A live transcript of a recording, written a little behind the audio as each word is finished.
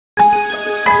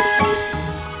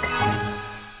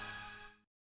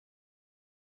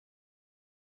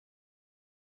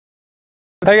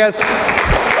Hey guys.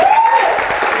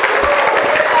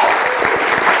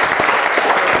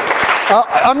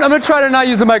 I'm going to try to not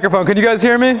use the microphone. Can you guys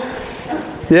hear me?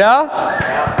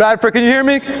 Yeah? Bradford, can you hear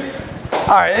me?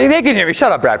 All right, they can hear me.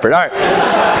 Shut up, Bradford. All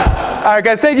right. All right,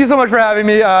 guys, thank you so much for having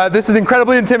me. This is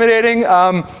incredibly intimidating.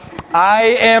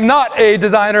 I am not a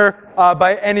designer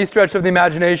by any stretch of the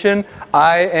imagination.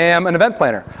 I am an event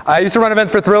planner. I used to run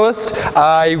events for Thrillist.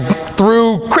 I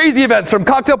threw crazy events from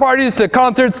cocktail parties to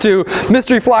concerts to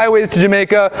mystery flyaways to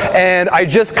Jamaica, and I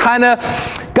just kind of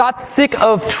got sick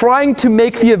of trying to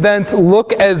make the events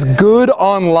look as good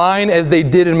online as they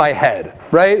did in my head.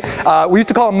 Right? We used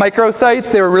to call them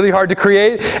microsites. They were really hard to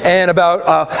create. And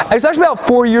it's actually about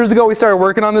 4 years ago we started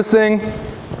working on this thing.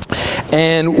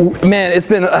 And man, it's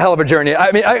been a hell of a journey.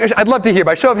 I mean, I'd love to hear,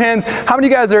 by show of hands, how many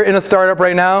of you guys are in a startup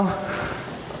right now?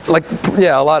 Like,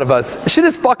 yeah, a lot of us. Shit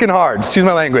is fucking hard, excuse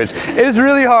my language. It is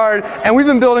really hard, and we've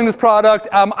been building this product.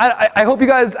 I hope you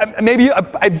guys, I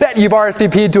bet you've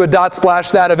RSVP'd to a .splash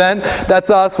that event.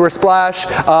 That's us, we're Splash.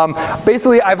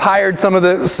 Basically, I've hired some of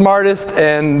the smartest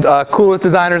and coolest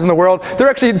designers in the world. There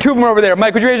are actually 2 of them over there.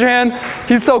 Mike, would you raise your hand?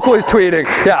 He's so cool, he's tweeting.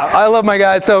 Yeah, I love my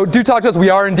guys, so do talk to us. We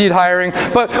are indeed hiring.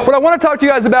 But what I want to talk to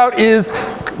you guys about is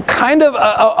kind of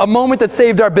a moment that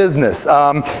saved our business.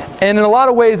 And in a lot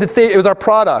of ways, it was our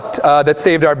product that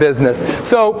saved our business.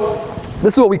 So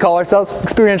this is what we call ourselves,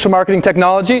 experiential marketing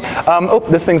technology. Oh,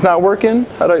 this thing's not working.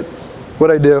 What'd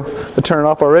I do? I turn it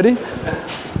off already?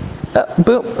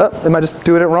 Boom. Am I just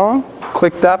doing it wrong?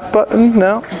 Click that button?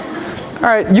 No? All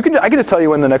right, I can just tell you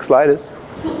when the next slide is.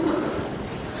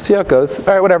 See how it goes.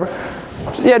 All right, whatever.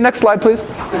 Yeah, next slide, please.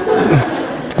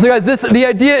 So guys, the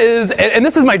idea is, and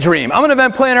this is my dream. I'm an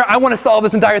event planner. I want to solve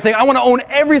this entire thing. I want to own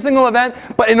every single event.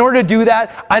 But in order to do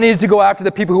that, I needed to go after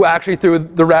the people who actually threw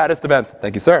the raddest events.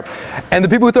 Thank you, sir. And the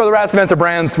people who throw the raddest events are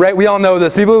brands, right? We all know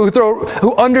this. People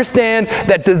who understand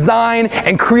that design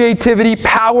and creativity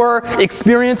power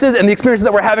experiences, and the experiences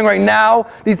that we're having right now,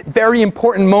 these very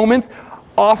important moments,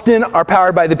 often are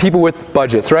powered by the people with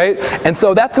budgets, right? And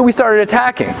so that's who we started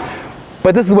attacking.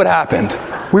 But this is what happened.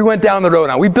 We went down the road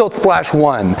now. We built Splash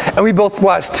 1 and we built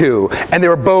Splash 2, and they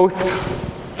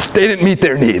didn't meet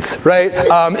their needs, right?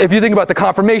 If you think about the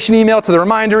confirmation email to the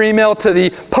reminder email to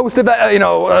the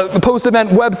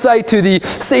post-event website to the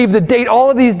save the date,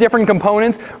 all of these different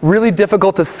components, really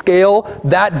difficult to scale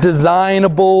that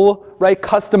designable, right,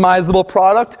 customizable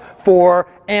product for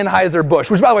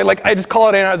Anheuser-Busch, which, by the way, like, I just call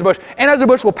it Anheuser-Busch.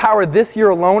 Anheuser-Busch will power this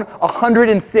year alone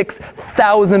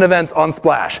 106,000 events on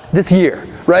Splash this year,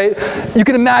 right? You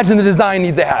can imagine the design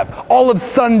needs they have. All of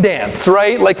Sundance,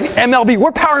 right? Like MLB,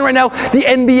 we're powering right now the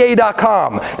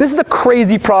NBA.com. This is a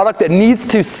crazy product that needs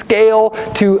to scale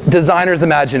to designers'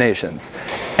 imaginations.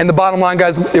 And the bottom line,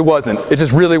 guys, it wasn't. It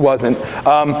just really wasn't.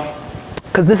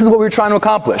 Because this is what we were trying to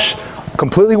accomplish.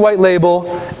 Completely white label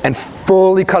and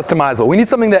fully customizable. We need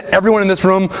something that everyone in this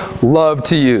room loved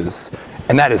to use.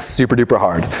 And that is super duper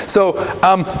hard. So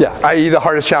yeah, i.e. the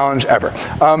hardest challenge ever.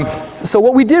 So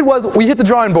what we did was we hit the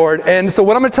drawing board. And so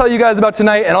what I'm going to tell you guys about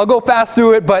tonight, and I'll go fast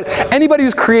through it, but anybody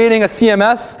who's creating a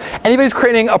CMS, anybody who's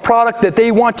creating a product that they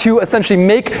want to essentially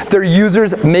make their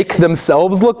users make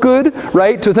themselves look good,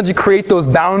 right? To essentially create those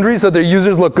boundaries so their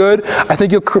users look good, I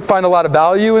think you'll find a lot of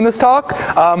value in this talk.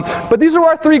 But these are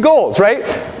our 3 goals, right?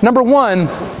 Number 1,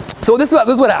 so this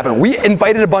is what happened. We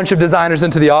invited a bunch of designers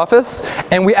into the office,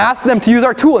 and we asked them to use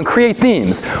our tool and create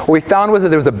themes. What we found was that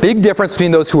there was a big difference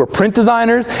between those who were print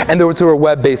designers and those who were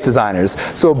web-based designers.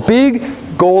 So a big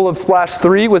goal of Splash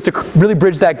 3 was to really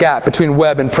bridge that gap between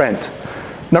web and print.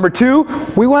 Number 2,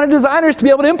 we wanted designers to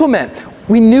be able to implement.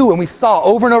 We knew and we saw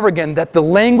over and over again that the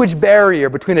language barrier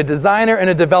between a designer and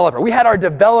a developer, we had our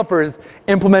developers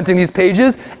implementing these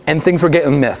pages and things were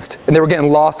getting missed and they were getting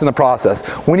lost in the process.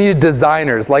 We needed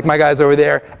designers, like my guys over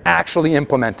there, actually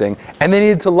implementing, and they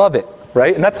needed to love it,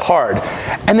 right? And that's hard.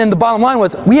 And then the bottom line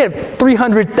was we had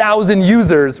 300,000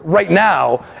 users right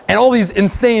now and all these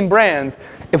insane brands.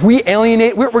 If we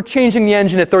alienate, we're changing the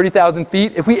engine at 30,000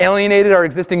 feet. If we alienated our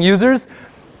existing users,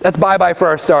 that's bye-bye for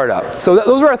our startup. So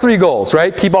those are our 3 goals,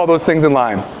 right? Keep all those things in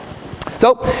line.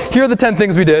 So here are the 10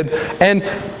 things we did. And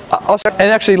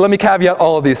actually, let me caveat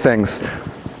all of these things.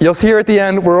 You'll see here at the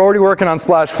end, we're already working on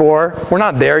Splash 4. We're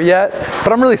not there yet,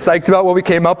 but I'm really psyched about what we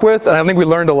came up with, and I think we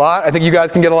learned a lot. I think you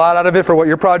guys can get a lot out of it for what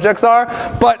your projects are,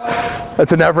 but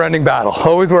it's a never-ending battle.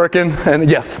 Always working, and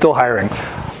yes, still hiring.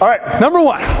 All right, number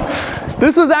 1.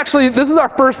 this was our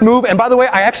first move, and by the way,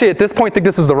 I actually at this point think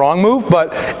this is the wrong move,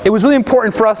 but it was really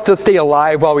important for us to stay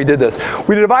alive while we did this.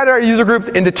 We divided our user groups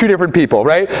into two different people,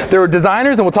 right? There were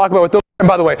designers, and we'll talk about what those. And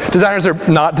by the way, designers are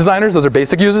not designers, those are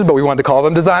basic users, but we wanted to call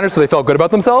them designers so they felt good about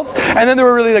themselves. And then there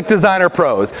were really like designer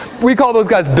pros. We call those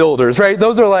guys builders, right?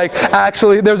 Those are like,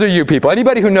 actually, those are you people.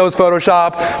 Anybody who knows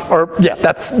Photoshop, or yeah,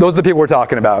 those are the people we're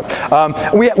talking about.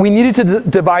 We needed to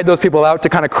divide those people out to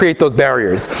kind of create those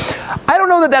barriers. I don't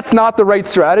know that that's not the right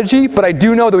strategy, but I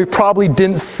do know that we probably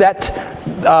didn't set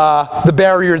the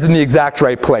barriers in the exact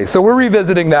right place. So we're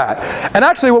revisiting that. And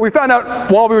actually what we found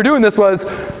out while we were doing this was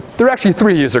there were actually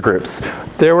 3 user groups.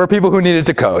 There were people who needed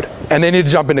to code, and they needed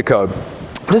to jump into code.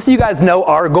 Just so you guys know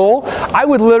our goal, I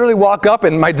would literally walk up,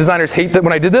 and my designers hate that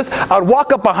when I did this, I would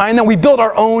walk up behind them. We built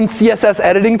our own CSS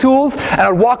editing tools, and I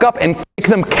would walk up and make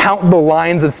them count the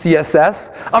lines of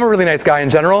CSS. I'm a really nice guy in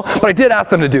general, but I did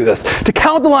ask them to do this. To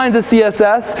count the lines of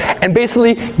CSS and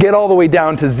basically get all the way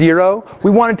down to 0. We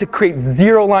wanted to create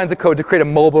 0 lines of code to create a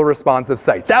mobile responsive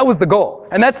site. That was the goal,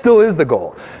 and that still is the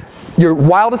goal. Your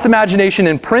wildest imagination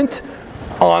in print,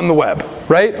 on the web,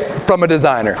 right? From a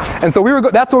designer. And so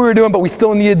that's what we were doing, but we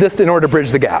still needed this in order to bridge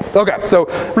the gap. Okay, so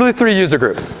really 3 user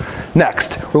groups.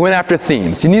 Next, we went after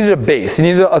themes. You needed a base, you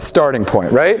needed a starting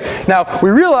point, right? Now,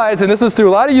 we realized, and this was through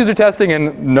a lot of user testing,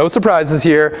 and no surprises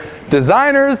here,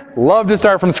 designers love to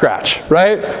start from scratch,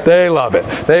 right? They love it.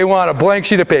 They want a blank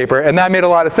sheet of paper, and that made a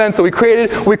lot of sense. So we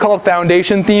created what we called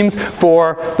foundation themes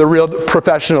for the real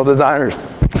professional designers.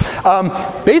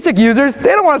 Basic users,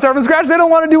 they don't want to start from scratch. They don't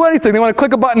want to do anything. They want to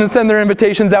click a button and send their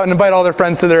invitations out and invite all their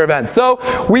friends to their events. So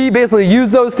we basically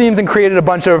used those themes and created a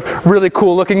bunch of really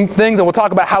cool looking things, and we'll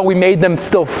talk about how we made them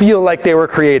still feel like they were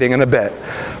creating in a bit,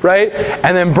 right?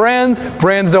 And then brands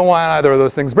don't want either of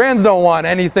those things. Brands don't want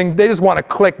anything. They just want to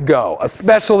click go,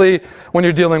 especially when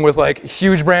you're dealing with like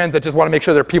huge brands that just want to make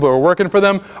sure their people who are working for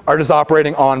them are just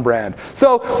operating on brand.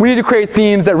 So we need to create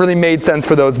themes that really made sense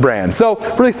for those brands. So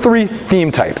really 3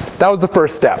 theme types. That was the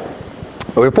first step.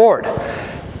 Moving forward.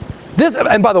 This,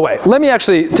 and by the way, let me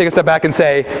actually take a step back and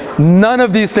say, none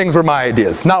of these things were my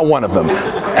ideas, not one of them.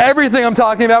 Everything I'm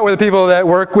talking about were the people that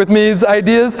work with me's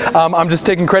ideas. I'm just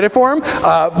taking credit for them.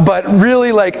 But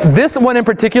really, like this one in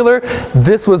particular,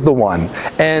 this was the one.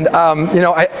 And you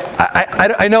know,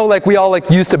 I know like we all like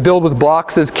used to build with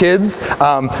blocks as kids.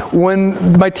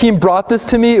 When my team brought this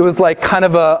to me, it was like kind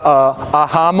of a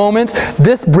aha moment.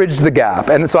 This bridged the gap,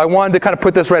 and so I wanted to kind of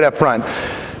put this right up front.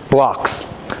 Blocks.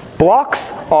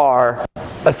 Blocks are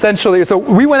essentially, so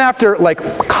we went after like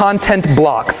content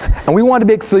blocks, and we wanted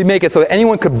to basically make it so that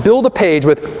anyone could build a page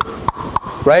with,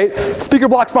 right? Speaker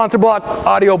block, sponsor block,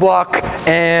 audio block,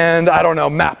 and I don't know,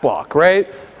 map block,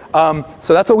 right?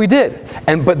 So that's what we did.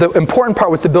 But the important part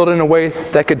was to build it in a way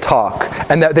that could talk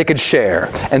and that they could share.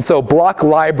 And so block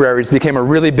libraries became a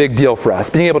really big deal for us.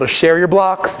 Being able to share your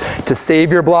blocks, to save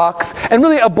your blocks. And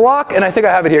really a block, and I think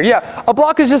I have it here. Yeah, a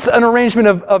block is just an arrangement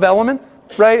of elements,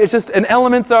 right? It's just, and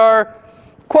elements are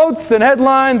quotes and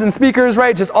headlines and speakers,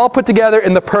 right? Just all put together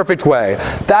in the perfect way.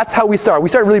 That's how we start. We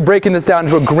start really breaking this down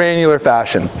into a granular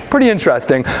fashion. Pretty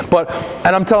interesting,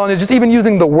 and I'm telling you, just even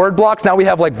using the word blocks, now we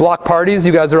have like block parties,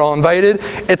 you guys are all invited.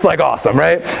 It's like awesome,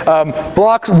 right?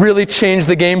 Blocks really changed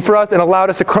the game for us and allowed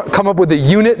us to come up with a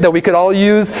unit that we could all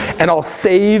use and all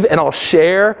save and all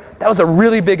share. That was a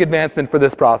really big advancement for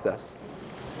this process.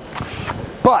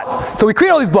 So we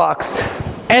create all these blocks,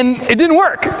 and it didn't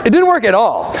work. It didn't work at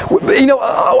all. You know,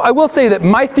 I will say that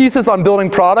my thesis on building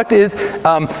product is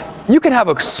you can have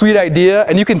a sweet idea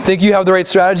and you can think you have the right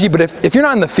strategy, but if you're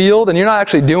not in the field and you're not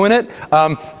actually doing it,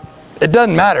 it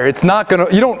doesn't matter. It's not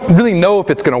gonna, you don't really know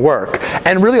if it's gonna work.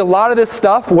 And really a lot of this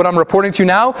stuff, what I'm reporting to you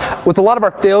now, was a lot of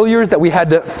our failures that we had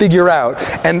to figure out.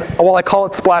 And while I call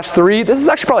it splash 3, this is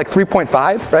actually probably like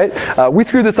 3.5, right? We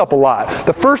screwed this up a lot.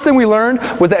 The first thing we learned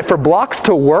was that for blocks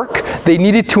to work, they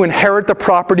needed to inherit the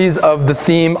properties of the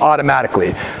theme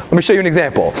automatically. Let me show you an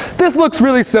example. This looks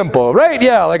really simple, right?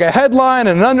 Yeah, like a headline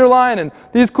and an underline and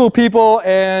these cool people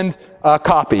and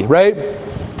copy, right?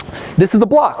 This is a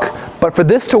block, but for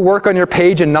this to work on your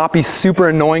page and not be super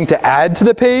annoying to add to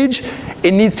the page,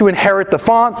 it needs to inherit the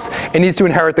fonts, it needs to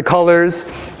inherit the colors.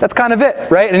 That's kind of it,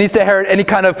 right? It needs to inherit any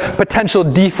kind of potential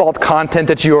default content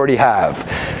that you already have.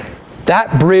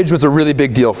 That bridge was a really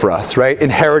big deal for us, right?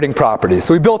 Inheriting properties.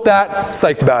 So we built that,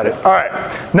 psyched about it. All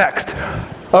right, next.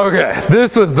 Okay,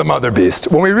 this was the mother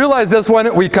beast. When we realized this one,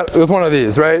 it was one of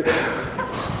these, right?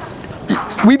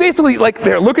 we basically, like,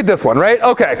 there, look at this one, right?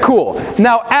 Okay, cool.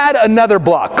 Now add another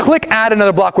block. Click add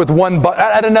another block with one button,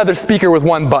 add another speaker with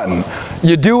one button.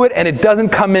 You do it and it doesn't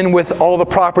come in with all the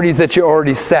properties that you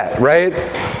already set, right?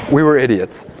 We were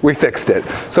idiots. We fixed it.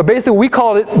 So basically we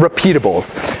called it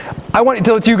repeatables. I want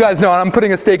to let you guys know, and I'm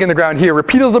putting a stake in the ground here,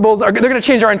 repeatables they're going to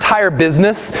change our entire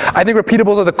business. I think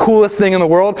repeatables are the coolest thing in the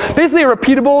world. Basically, a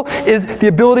repeatable is the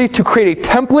ability to create a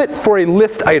template for a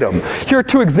list item. Here are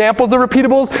two examples of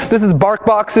repeatables. This is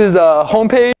BarkBox's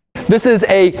homepage. This is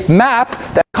a map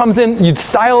that comes in, you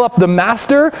style up the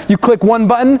master, you click one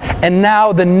button, and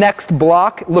now the next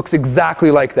block looks exactly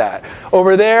like that.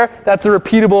 Over there, that's a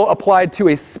repeatable applied to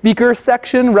a speaker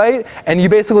section, right? And you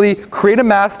basically create a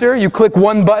master, you click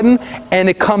one button, and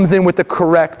it comes in with the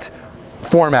correct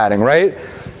formatting, right?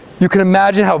 You can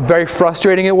imagine how very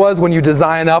frustrating it was when you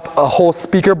design up a whole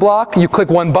speaker block, you click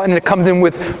one button, and it comes in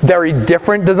with very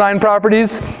different design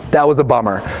properties. That was a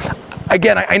bummer.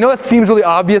 Again, I know it seems really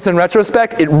obvious in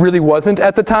retrospect. It really wasn't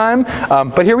at the time,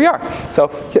 but here we are.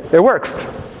 So it works.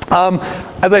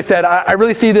 As I said, I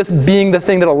really see this being the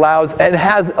thing that allows, and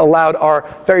has allowed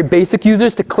our very basic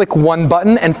users to click one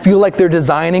button and feel like they're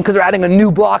designing because they're adding a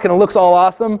new block and it looks all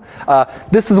awesome.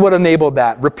 This is what enabled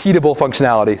that, repeatable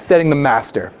functionality, setting the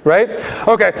master, right?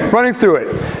 Okay, running through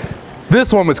it.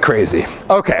 This one was crazy.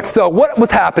 Okay, so what was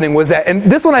happening was that, and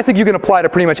this one I think you can apply to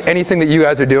pretty much anything that you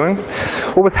guys are doing.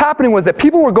 What was happening was that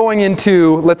people were going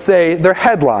into, let's say, their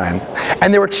headline,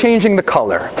 and they were changing the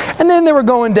color. And then they were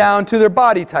going down to their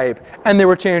body type, and they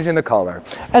were changing the color.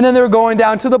 And then they were going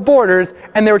down to the borders,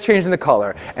 and they were changing the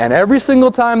color. And every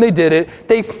single time they did it,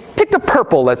 they picked a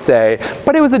purple, let's say,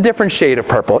 but it was a different shade of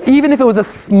purple. Even if it was a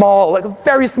small, like a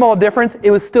very small difference,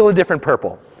 it was still a different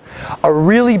purple. A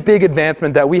really big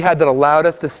advancement that we had that allowed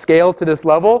us to scale to this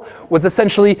level was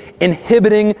essentially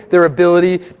inhibiting their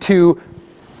ability to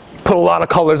put a lot of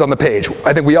colors on the page.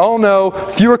 I think we all know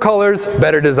fewer colors,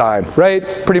 better design, right?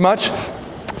 Pretty much.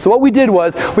 So what we did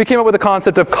was we came up with the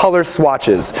concept of color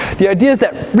swatches. The idea is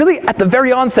that really at the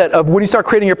very onset of when you start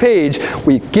creating your page,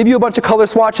 we give you a bunch of color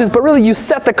swatches, but really you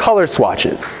set the color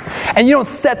swatches. And you don't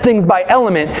set things by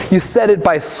element, you set it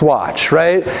by swatch,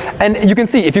 right? And you can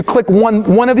see if you click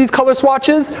one of these color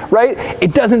swatches, right,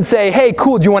 it doesn't say, hey,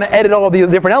 cool, do you want to edit all the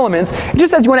different elements? It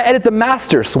just says you want to edit the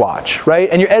master swatch, right?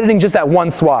 And you're editing just that one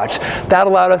swatch. That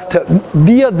allowed us to,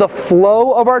 via the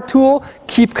flow of our tool,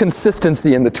 keep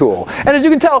consistency in the tool. And as you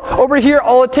can tell, over here,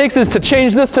 all it takes is to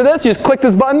change this to this. You just click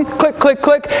this button, click, click,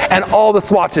 click, and all the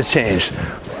swatches change.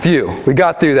 Phew, we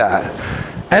got through that.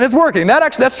 And it's working.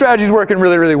 That strategy is working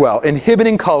really, really well.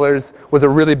 Inhibiting colors was a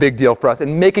really big deal for us,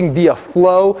 and making via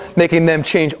flow, making them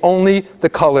change only the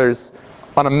colors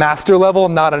on a master level,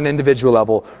 not on an individual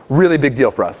level, really big deal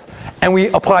for us. And we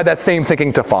applied that same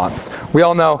thinking to fonts. We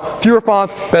all know fewer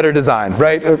fonts, better design,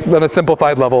 right? On a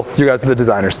simplified level, you guys are the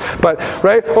designers. But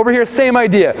right over here, same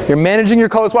idea. You're managing your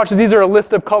color swatches. These are a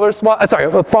list of color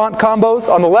font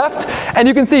combos on the left. And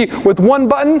you can see with one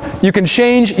button, you can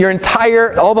change your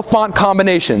all the font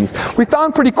combinations. We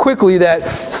found pretty quickly that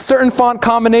certain font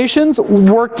combinations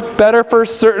worked better for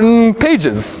certain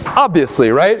pages,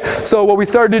 obviously, right? So what we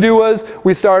started to do was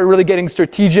we started really getting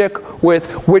strategic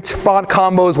with which font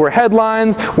combos were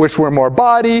headlines, which were more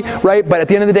body, right? But at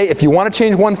the end of the day, if you want to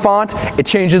change one font, it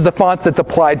changes the font that's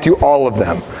applied to all of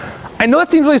them. I know that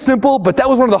seems really simple, but that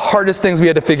was one of the hardest things we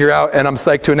had to figure out, and I'm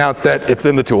psyched to announce that it's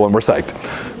in the tool and we're psyched.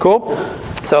 Cool?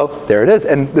 So there it is,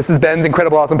 and this is Ben's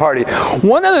incredible awesome party.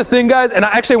 One other thing, guys, and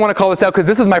I actually want to call this out because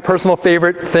this is my personal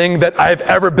favorite thing that I've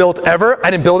ever built ever.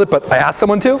 I didn't build it, but I asked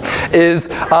someone to, is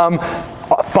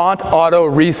font auto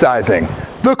resizing.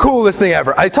 The coolest thing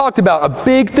ever. I talked about a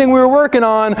big thing we were working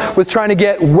on was trying to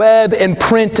get web and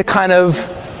print to kind of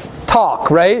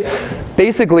talk, right?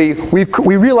 Basically, we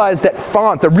realized that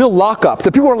fonts are real lockups.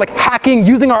 That people were like hacking,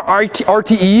 using our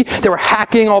RTE, they were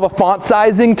hacking all the font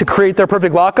sizing to create their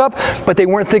perfect lockup, but they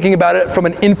weren't thinking about it from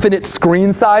an infinite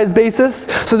screen size basis,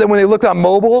 so that when they looked on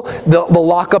mobile, the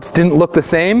lockups didn't look the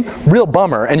same. Real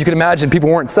bummer, and you can imagine people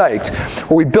weren't psyched.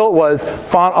 What we built was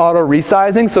font auto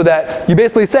resizing, so that you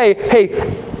basically say, hey,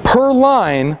 per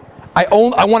line,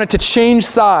 I want it to change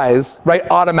size, right,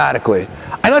 automatically.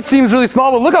 I know it seems really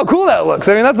small, but look how cool that looks.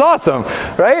 I mean, that's awesome,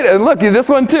 right? And look, this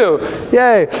one too,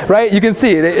 yay, right? You can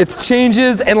see it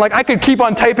changes, and like I could keep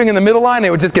on typing in the middle line, it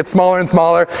would just get smaller and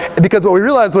smaller, because what we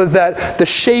realized was that the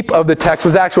shape of the text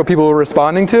was actually what people were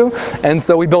responding to, and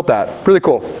so we built that. Really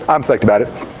cool. I'm psyched about it.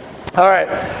 All right.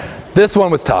 This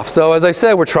one was tough. So as I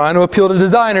said, we're trying to appeal to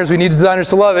designers. We need designers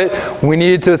to love it. We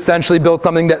needed to essentially build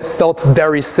something that felt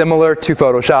very similar to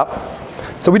Photoshop.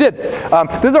 So we did.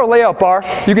 This is our layout bar.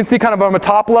 You can see kind of on the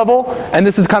top level, and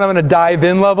this is kind of on a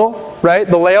dive-in level, right?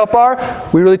 The layout bar,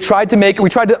 we really tried to make, we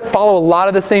tried to follow a lot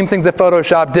of the same things that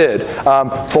Photoshop did.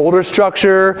 Folder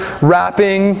structure,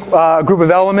 wrapping, a group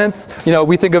of elements. You know,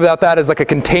 we think about that as like a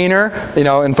container. You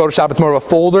know, in Photoshop it's more of a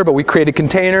folder, but we created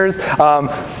containers.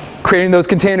 Creating those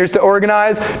containers to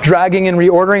organize, dragging and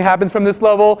reordering happens from this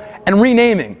level, and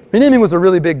renaming. Renaming was a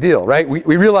really big deal, right?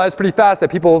 We realized pretty fast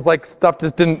that people's like stuff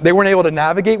just didn't, they weren't able to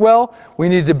navigate well. We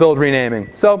needed to build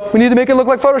renaming. So we need to make it look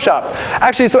like Photoshop.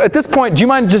 Actually, so at this point, do you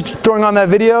mind just throwing on that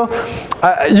video?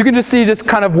 You can just see just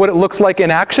kind of what it looks like in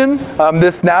action,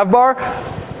 this nav bar.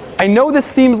 I know this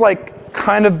seems like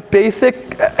kind of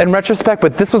basic in retrospect,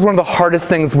 but this was one of the hardest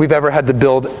things we've ever had to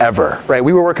build ever, right?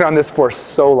 We were working on this for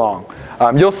so long.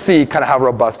 You'll see kind of how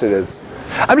robust it is.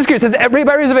 I'm just curious,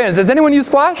 does anyone use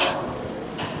Splash?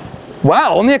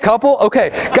 Wow, only a couple?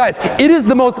 Okay, guys, it is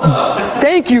the most,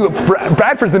 thank you,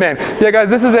 Bradford's the man. Yeah,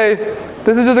 guys, this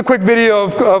is just a quick video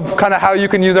of kind of how you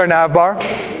can use our nav bar.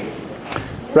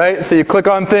 Right, so you click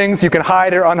on things, you can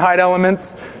hide or unhide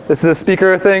elements. This is a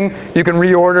speaker thing. You can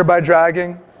reorder by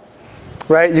dragging.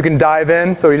 Right, you can dive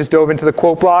in, so we just dove into the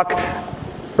quote block.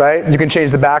 Right, you can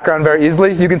change the background very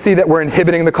easily. You can see that we're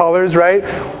inhibiting the colors, right?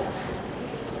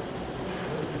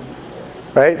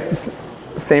 Right,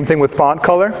 same thing with font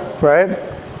color, right?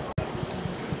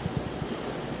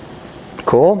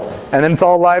 Cool, and then it's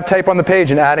all live type on the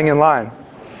page and adding in line.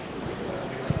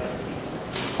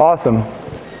 Awesome.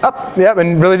 Up, yep,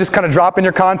 and really just kind of drop in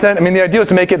your content. I mean, the idea is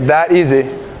to make it that easy.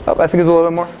 Oh, I think there's a little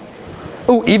bit more.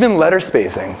 Ooh, even letter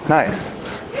spacing, nice.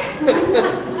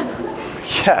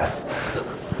 Yes.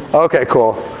 Okay,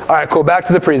 cool. All right, cool, back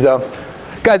to the prezo.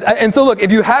 Guys, and so look,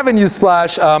 if you haven't used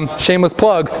Splash, shameless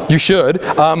plug, you should.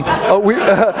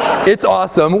 It's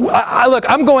awesome. Look,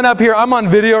 I'm going up here, I'm on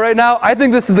video right now. I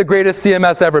think this is the greatest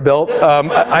CMS ever built.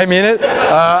 I mean it.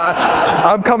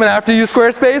 I'm coming after you,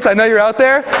 Squarespace. I know you're out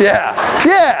there.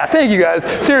 Yeah, thank you guys.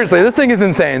 Seriously, this thing is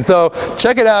insane. So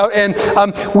check it out. And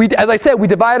as I said, we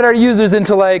divided our users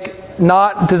into like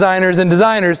not designers and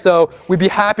designers, so we'd be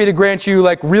happy to grant you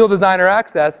like real designer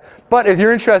access. But if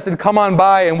you're interested, come on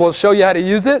by and we'll show you how to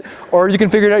use it, or you can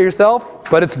figure it out yourself.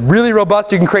 But it's really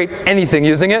robust. You can create anything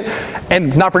using it.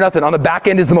 And not for nothing, on the back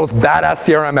end is the most badass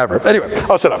CRM ever. Anyway,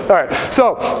 I'll shut up. All right,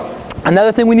 so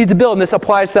another thing we need to build, and this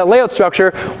applies to that layout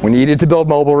structure, we needed to build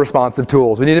mobile responsive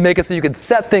tools. We need to make it so you could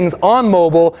set things on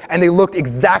mobile and they looked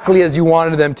exactly as you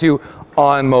wanted them to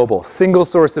on mobile. Single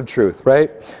source of truth, right?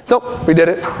 So we did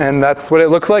it, and that's what it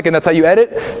looks like, and that's how you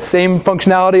edit. Same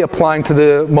functionality applying to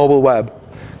the mobile web.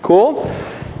 Cool?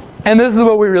 And this is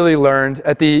what we really learned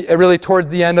at really towards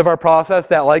the end of our process,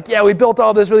 that like, yeah, we built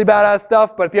all this really badass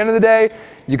stuff, but at the end of the day,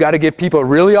 you got to give people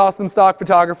really awesome stock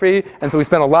photography, and so we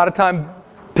spent a lot of time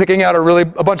picking out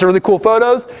a bunch of really cool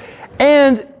photos,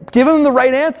 and give them the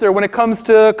right answer when it comes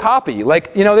to copy.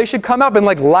 Like, you know, they should come up and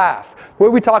like laugh.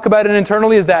 What we talk about it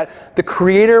internally is that the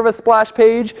creator of a splash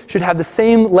page should have the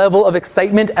same level of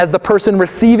excitement as the person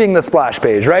receiving the splash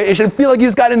page, right? It should feel like you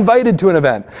just got invited to an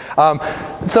event.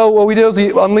 So what we did was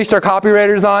we unleashed our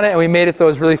copywriters on it, and we made it so it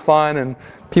was really fun, and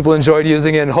people enjoyed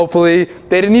using it, and hopefully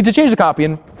they didn't need to change the copy.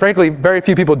 And frankly, very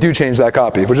few people do change that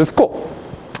copy, which is cool.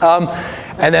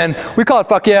 And then we call it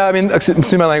fuck yeah. I mean,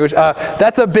 excuse my language.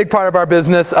 That's a big part of our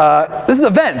business. This is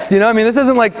events, you know? I mean, this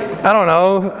isn't like, I don't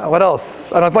know, what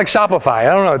else? I don't know, it's like Shopify.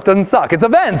 I don't know, it doesn't suck. It's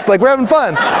events, like we're having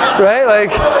fun, right?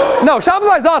 Like, no,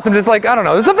 Shopify's awesome, just like, I don't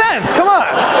know, it's events, come on.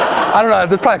 I don't know,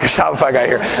 there's probably like a Shopify guy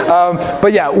here.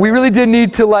 But yeah, we really did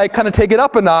need to like kind of take it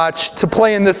up a notch to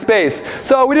play in this space.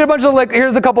 So we did a bunch of like,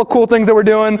 here's a couple of cool things that we're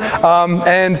doing.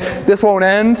 And this won't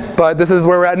end, but this is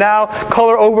where we're at now.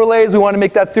 Color overlays, we want to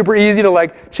make that super easy to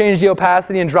like change the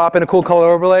opacity and drop in a cool color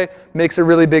overlay. Makes a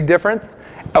really big difference.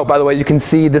 Oh, by the way, you can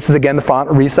see this is again the font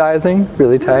resizing,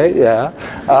 really tight, yeah.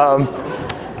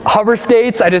 Hover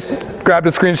states, I just grabbed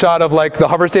a screenshot of like the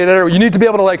hover state editor. You need to be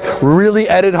able to like really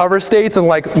edit hover states and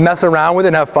like mess around with it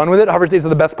and have fun with it. Hover states are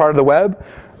the best part of the web.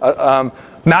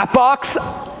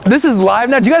 Mapbox, this is live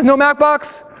now. Do you guys know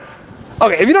Mapbox?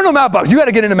 Okay, if you don't know Mapbox, you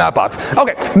gotta get into Mapbox.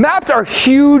 Okay, maps are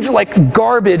huge, like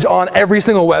garbage on every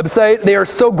single website. They are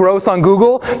so gross on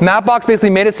Google. Mapbox basically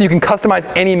made it so you can customize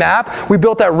any map. We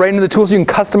built that right into the tool so you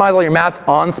can customize all your maps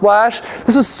on Splash.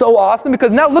 This is so awesome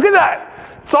because now look at that.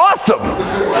 It's awesome.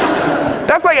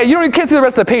 That's like, you can't see the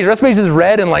rest of the page. The rest of the page is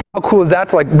red, and like, how cool is that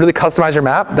to like really customize your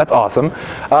map? That's awesome.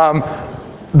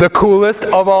 The coolest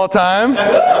of all time.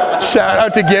 Shout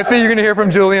out to Giphy. You're gonna hear from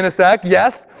Julie in a sec.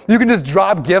 Yes, you can just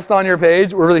drop GIFs on your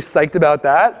page. We're really psyched about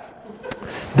that.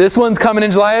 This one's coming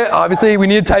in July. Obviously, we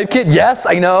need a type kit. Yes,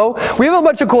 I know. We have a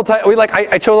bunch of cool type.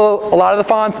 I show a lot of the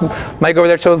fonts. Mike over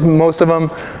there shows most of them.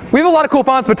 We have a lot of cool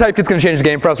fonts, but type kit's gonna change the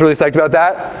game for us. Really psyched about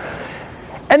that.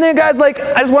 And then guys, like,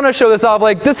 I just want to show this off.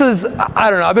 Like, this is, I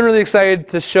don't know, I've been really excited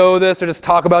to show this or just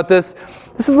talk about this.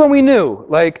 This is when we knew.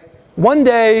 Like, one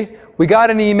day we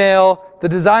got an email. The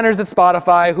designers at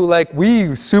Spotify, who like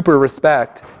we super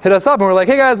respect, hit us up and we're like,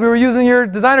 hey guys, we were using your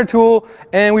designer tool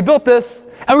and we built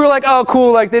this. And we were like, oh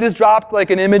cool, like they just dropped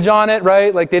like an image on it,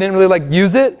 right? Like they didn't really like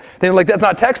use it. They didn't like, that's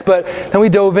not text, but then we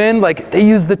dove in, like they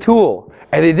used the tool.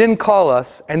 And they didn't call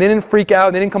us, and they didn't freak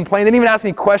out, they didn't complain, they didn't even ask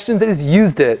any questions, they just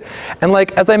used it. And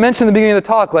like, as I mentioned in the beginning of the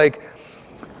talk, like,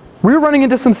 we were running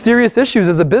into some serious issues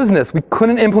as a business. We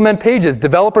couldn't implement pages.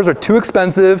 Developers are too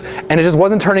expensive, and it just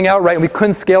wasn't turning out right, and we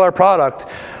couldn't scale our product.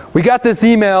 We got this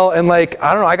email, and like,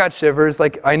 I don't know, I got shivers.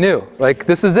 Like, I knew, like,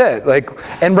 this is it. Like,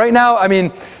 and right now, I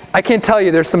mean, I can't tell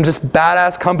you, there's some just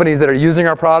badass companies that are using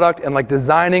our product and like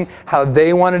designing how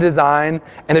they want to design,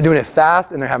 and they're doing it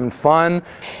fast, and they're having fun.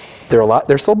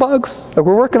 There's still bugs, like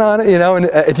we're working on it, you know, and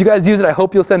if you guys use it, I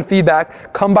hope you'll send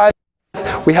feedback. Come by.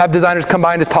 We have designers come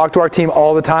by and just talk to our team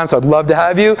all the time, so I'd love to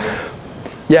have you.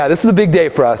 Yeah, this is a big day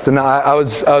for us, and I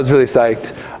was really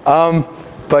psyched.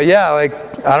 But yeah, like,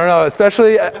 I don't know,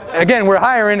 especially, again, we're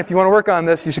hiring. If you want to work on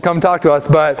this, you should come talk to us,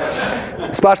 but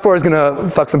Splash 4 is going to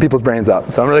fuck some people's brains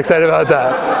up, so I'm really excited about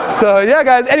that. So yeah,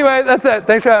 guys, anyway, that's it.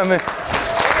 Thanks for having me.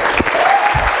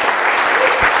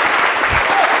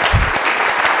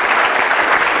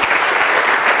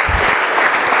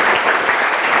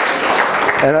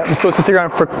 And I'm supposed to stick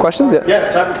around for questions? Yeah,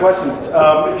 time for questions.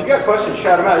 If you got questions,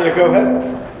 shout them out. Yeah, go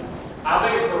ahead. How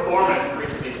big is performance for each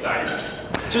of these sites?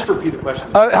 Just repeat the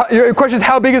question. Your question is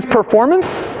how big is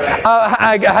performance?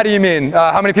 How do you mean?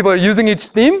 How many people are using each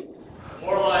theme?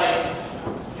 More like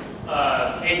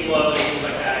page load, things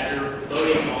like that. You're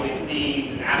loading all these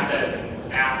themes and assets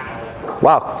and apps and all that.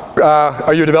 Wow.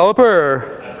 Are you a developer?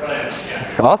 Or?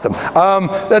 Awesome.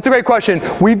 That's a great question.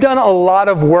 We've done a lot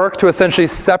of work to essentially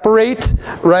separate,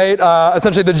 right,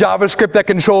 essentially the JavaScript that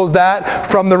controls that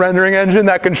from the rendering engine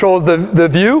that controls the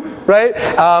view, right?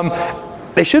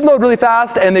 They should load really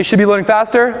fast, and they should be loading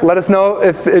faster. Let us know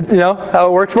if it, you know, how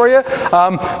it works for you.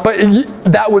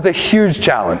 But that was a huge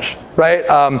challenge, right?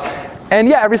 And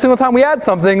yeah, every single time we add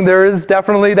something, there is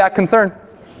definitely that concern.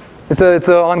 It's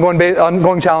an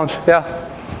ongoing challenge. Yeah.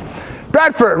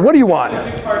 Bradford, what do you want?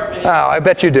 Oh, I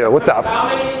bet you do. What's up? How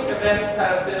many events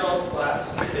have been on Splash?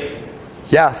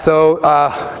 Yeah, so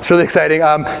it's really exciting.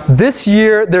 This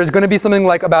year, there's going to be something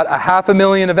like about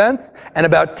 500,000 events and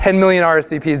about 10 million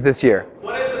RSVPs this year.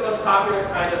 What is the most popular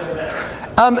kind of event?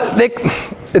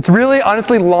 It's really,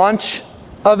 honestly, launch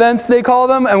events, they call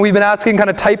them, and we've been asking kind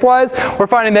of type-wise. We're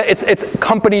finding that it's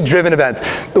company-driven events.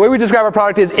 The way we describe our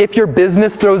product is if your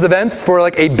business throws events for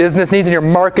like a business needs and you're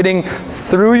marketing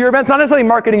through your events, not necessarily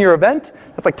marketing your event,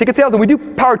 that's like ticket sales, and we do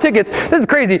power tickets. This is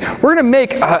crazy. We're gonna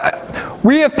make,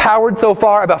 we have powered so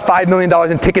far about $5 million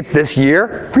in tickets this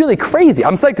year. Really crazy.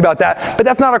 I'm psyched about that, but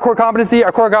that's not our core competency.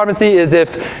 Our core competency is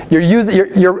if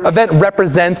your event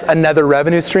represents another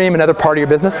revenue stream, another part of your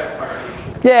business.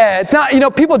 Yeah, it's not, you know,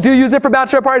 people do use it for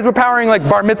bachelor parties. We're powering like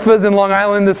bar mitzvahs in Long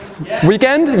Island this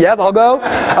weekend. Yes, I'll go.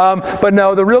 But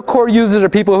no, the real core users are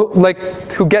people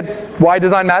who get why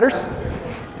design matters.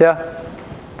 Yeah.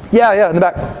 Yeah, in the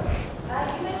back. You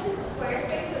mentioned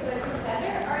Squarespace as a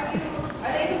competitor.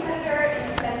 Are they a competitor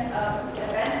in the sense of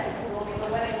events that will make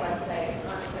a wedding website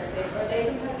on Squarespace? Or are they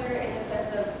a competitor in the sense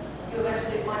of you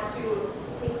eventually want to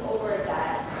take over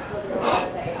that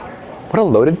website? What a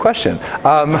loaded question.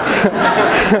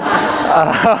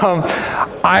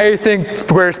 I think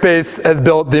Squarespace has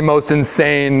built the most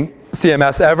insane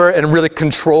CMS ever and really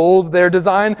controlled their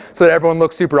design so that everyone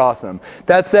looks super awesome.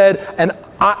 That said, and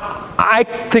I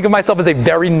think of myself as a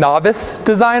very novice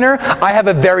designer. I have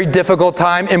a very difficult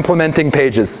time implementing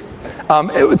pages.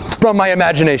 From my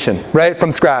imagination, right,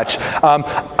 from scratch.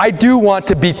 I do want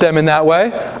to beat them in that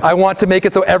way. I want to make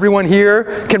it so everyone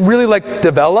here can really like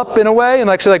develop in a way and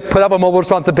actually like put up a mobile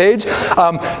responsive page.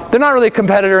 They're not really a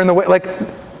competitor in the way, like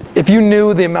if you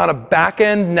knew the amount of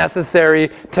backend necessary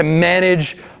to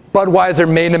manage Budweiser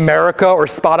Made in America or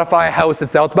Spotify House at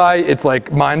South by, it's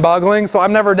like mind-boggling, so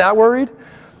I'm never that worried.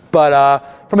 But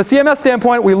from a CMS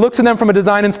standpoint, we looked to them from a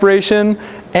design inspiration,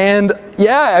 and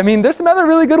yeah, I mean, there's some other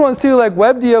really good ones too, like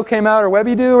WebDeo came out, or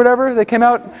WebEdo or whatever, they came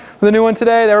out with a new one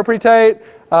today, they were pretty tight.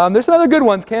 There's some other good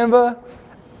ones, Canva.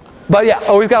 But yeah,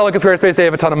 always gotta look at Squarespace, they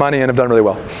have a ton of money and have done really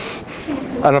well.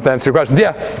 I don't know if that answers your questions,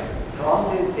 yeah? How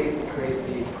long did it take to create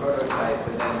the prototype,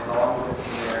 and then how long was it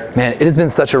from there Man, it has been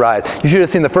such a ride. You should have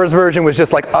seen the first version was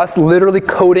just like us literally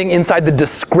coding inside the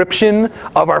description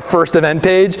of our first event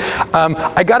page.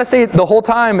 I gotta say, the whole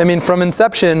time, I mean, from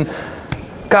inception,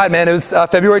 God, man, it was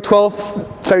February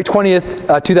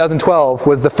 20th, 2012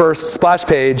 was the first splash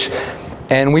page.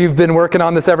 And we've been working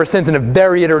on this ever since in a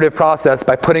very iterative process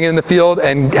by putting it in the field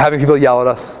and having people yell at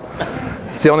us.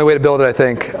 It's the only way to build it, I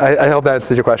think. I hope that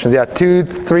answers your questions. Yeah,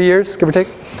 2-3 years, give or take.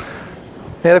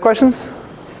 Any other questions?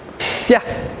 Yeah.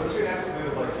 What's your next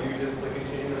move? Like, do you just like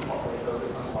continue to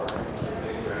focus on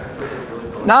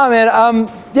partnering? Nah, man.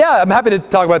 Yeah, I'm happy to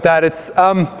talk about that. It's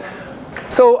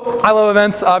so I love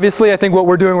events. Obviously, I think what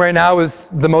we're doing right now is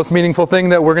the most meaningful thing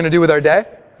that we're going to do with our day,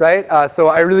 right? So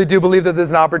I really do believe that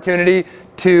there's an opportunity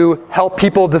to help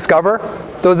people discover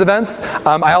those events.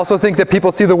 I also think that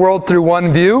people see the world through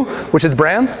one view, which is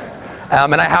brands.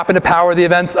 And I happen to power the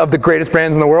events of the greatest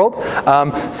brands in the world.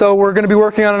 So we're going to be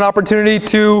working on an opportunity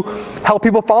to help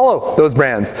people follow those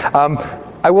brands.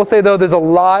 I will say, though, there's a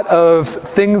lot of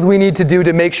things we need to do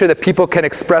to make sure that people can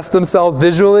express themselves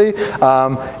visually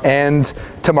and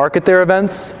to market their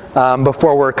events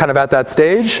before we're kind of at that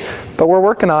stage. But we're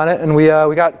working on it, and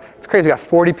it's crazy, we got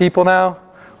 40 people now.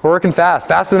 We're working fast,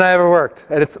 faster than I ever worked.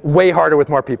 And it's way harder with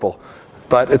more people,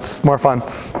 but it's more fun.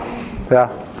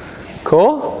 Yeah.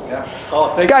 Cool? Yeah.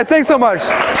 Oh, Guys, thanks so much.